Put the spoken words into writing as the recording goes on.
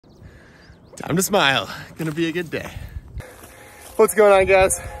Time to smile. Gonna be a good day. What's going on,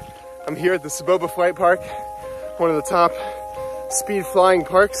 guys? I'm here at the Saboba Flight Park, one of the top speed flying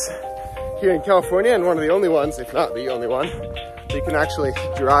parks here in California, and one of the only ones, if not the only one, that you can actually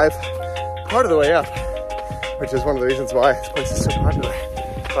drive part of the way up, which is one of the reasons why this place is so popular.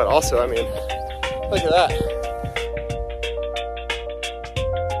 But also, I mean, look at that.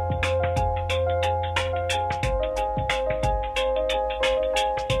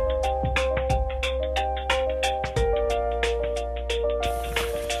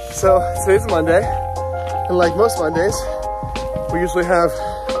 So today's Monday, and like most Mondays, we usually have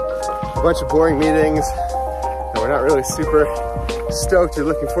a bunch of boring meetings that we're not really super stoked or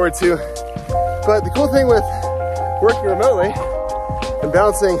looking forward to. But the cool thing with working remotely and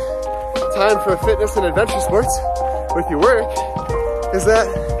balancing time for fitness and adventure sports with your work is that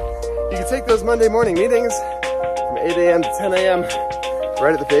you can take those Monday morning meetings from 8 a.m. to 10 a.m.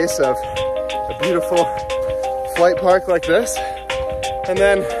 right at the base of a beautiful flight park like this, and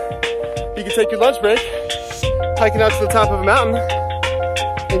then you can take your lunch break, hiking out to the top of a mountain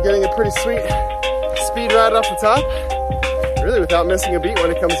and getting a pretty sweet speed ride off the top, really without missing a beat when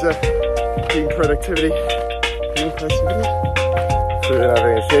it comes to being productivity. Clearly not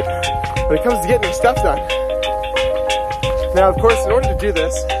very in shape. When it comes to getting your stuff done. Now, of course, in order to do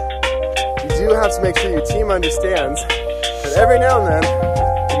this, you do have to make sure your team understands that every now and then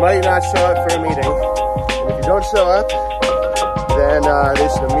you might not show up for a meeting, and if you don't show up, then they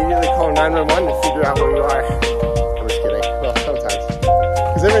should immediately call 911 to figure out where you are. I'm just kidding. Well, sometimes.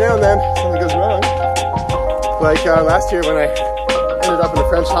 Because every now and then, something goes wrong. Like last year when I ended up in a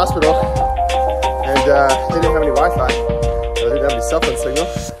French hospital and they didn't have any Wi-Fi. They didn't have any cell phone signal.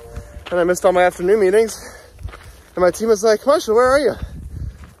 And I missed all my afternoon meetings. And my team was like, Marshall, where are you?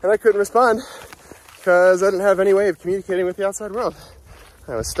 And I couldn't respond because I didn't have any way of communicating with the outside world.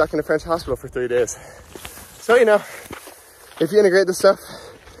 I was stuck in a French hospital for 3 days. So, you know, if you integrate this stuff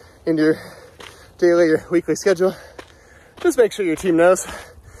into your daily or weekly schedule, just make sure your team knows.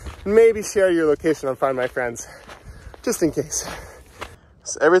 Maybe share your location on Find My Friends, just in case.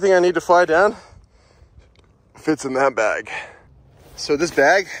 So everything I need to fly down fits in that bag. So this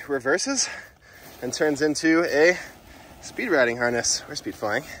bag reverses and turns into a speed riding harness, or speed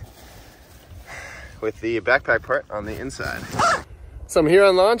flying, with the backpack part on the inside. So I'm here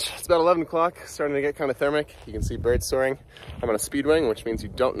on launch. It's about 11 o'clock, starting to get kind of thermic. You can see birds soaring. I'm on a speed wing, which means you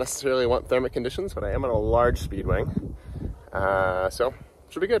don't necessarily want thermic conditions, but I am on a large speed wing. So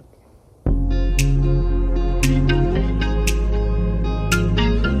should be good.